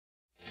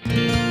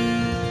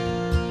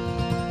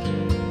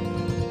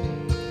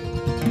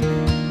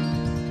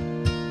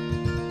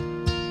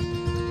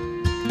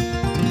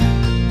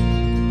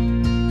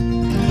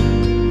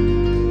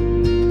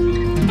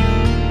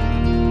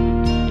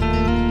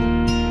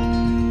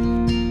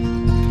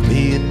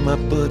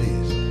my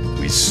buddies,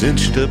 we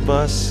cinched up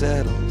our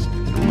saddles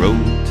and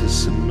rode to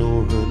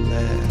Sonora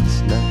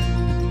last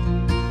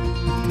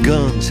night.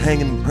 Guns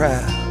hanging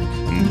proud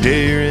and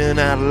daring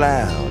out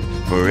loud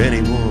for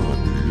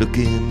anyone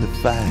looking to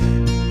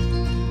fight.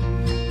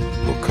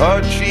 Well,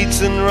 card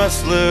cheats and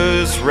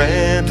rustlers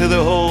ran to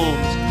the holes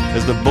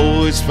as the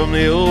boys from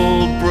the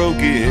old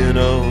broken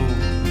oak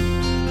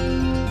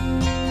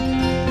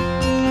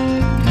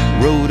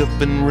rode up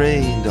and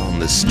rained on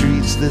the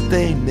streets that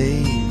they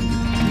named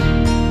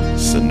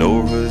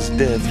Sonora's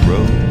death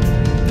row.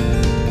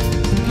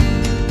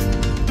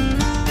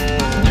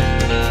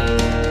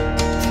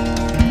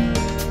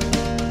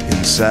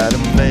 Inside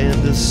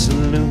Amanda's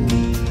saloon,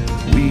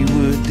 we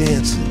were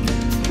dancing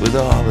with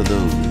all of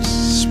those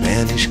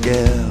Spanish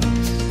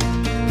gals,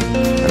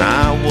 and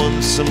I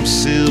won some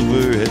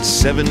silver at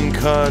 7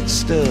 card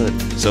stud,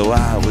 so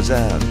I was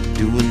out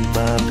doing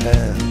my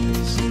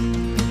pals.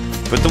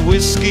 But the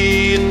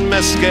whiskey and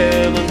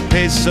mezcal and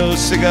peso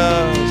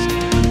cigars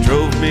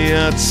drove me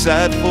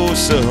outside for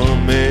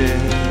some air.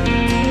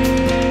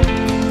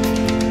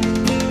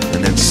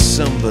 And then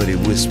somebody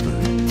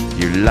whispered,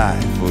 your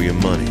life or your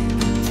money,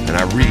 and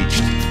I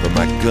reached, but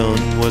my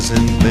gun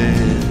wasn't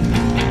there.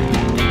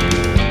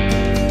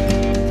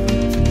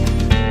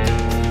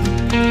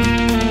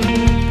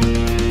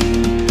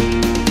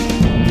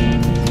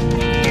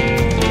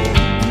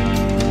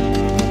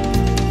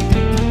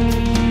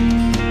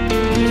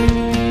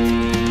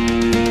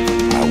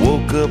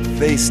 Up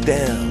face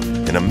down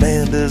in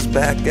Amanda's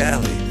back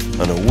alley,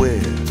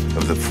 unaware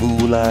of the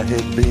fool I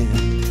had been.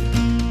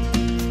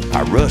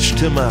 I rushed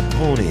to my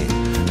pony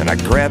and I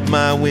grabbed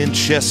my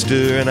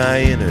Winchester and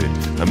I entered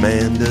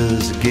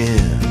Amanda's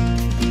again.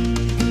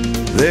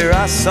 There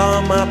I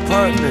saw my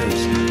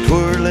partners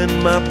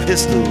twirling my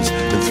pistols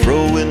and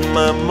throwing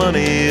my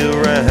money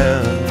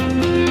around.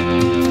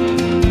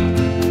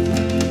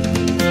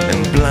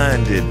 And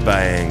blinded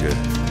by anger,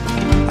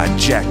 I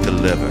jacked the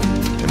lever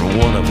and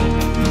one of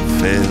them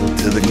fell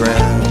to the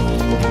ground.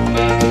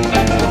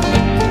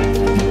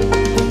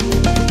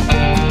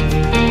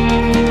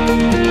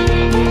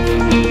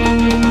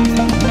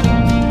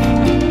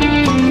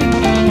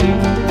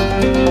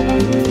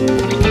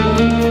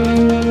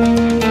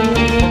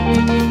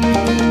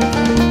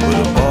 But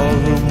the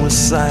ballroom was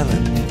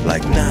silent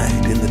like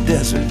night in the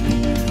desert,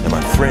 and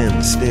my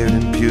friends stared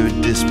in pure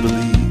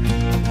disbelief.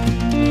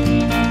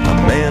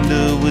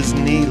 Amanda was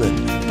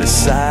kneeling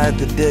beside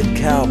the dead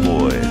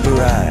cowboy,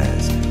 her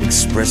eyes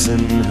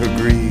expressing her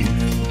grief.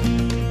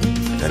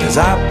 And as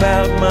I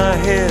bowed my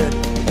head,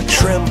 a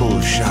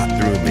tremble shot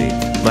through me.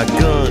 My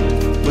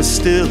gun was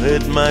still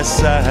at my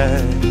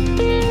side.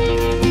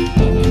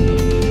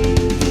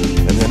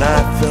 And then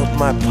I felt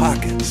my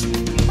pockets,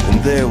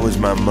 and there was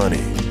my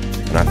money.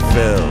 And I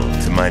fell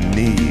to my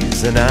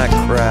knees and I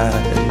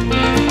cried.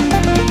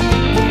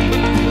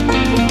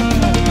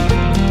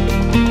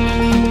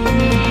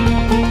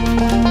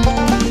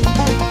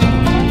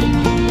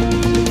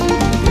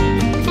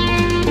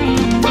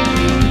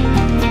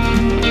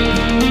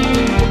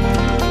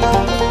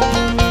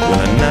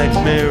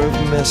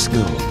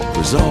 Mescal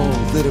was all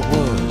that it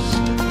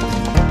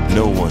was.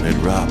 No one had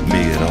robbed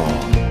me at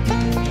all.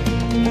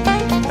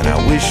 And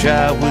I wish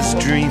I was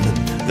dreaming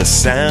the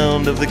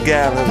sound of the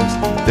gallows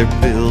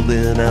they're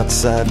building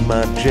outside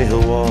my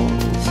jail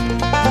walls.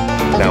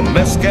 Now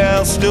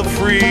mescal's still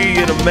free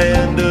in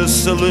Amanda's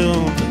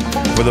saloon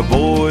for the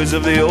boys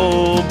of the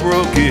old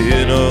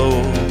broken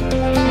oak.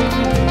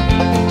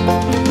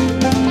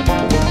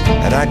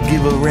 And I'd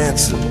give a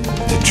ransom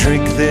to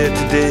drink there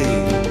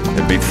today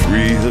and be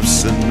free of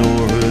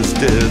Sonora's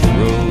death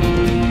row.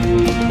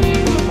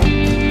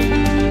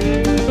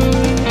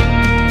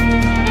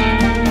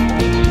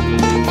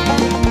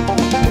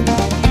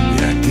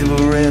 Yeah, I'd give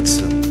a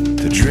ransom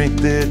to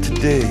drink there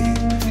today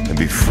and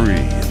be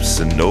free of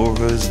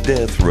Sonora's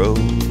death row.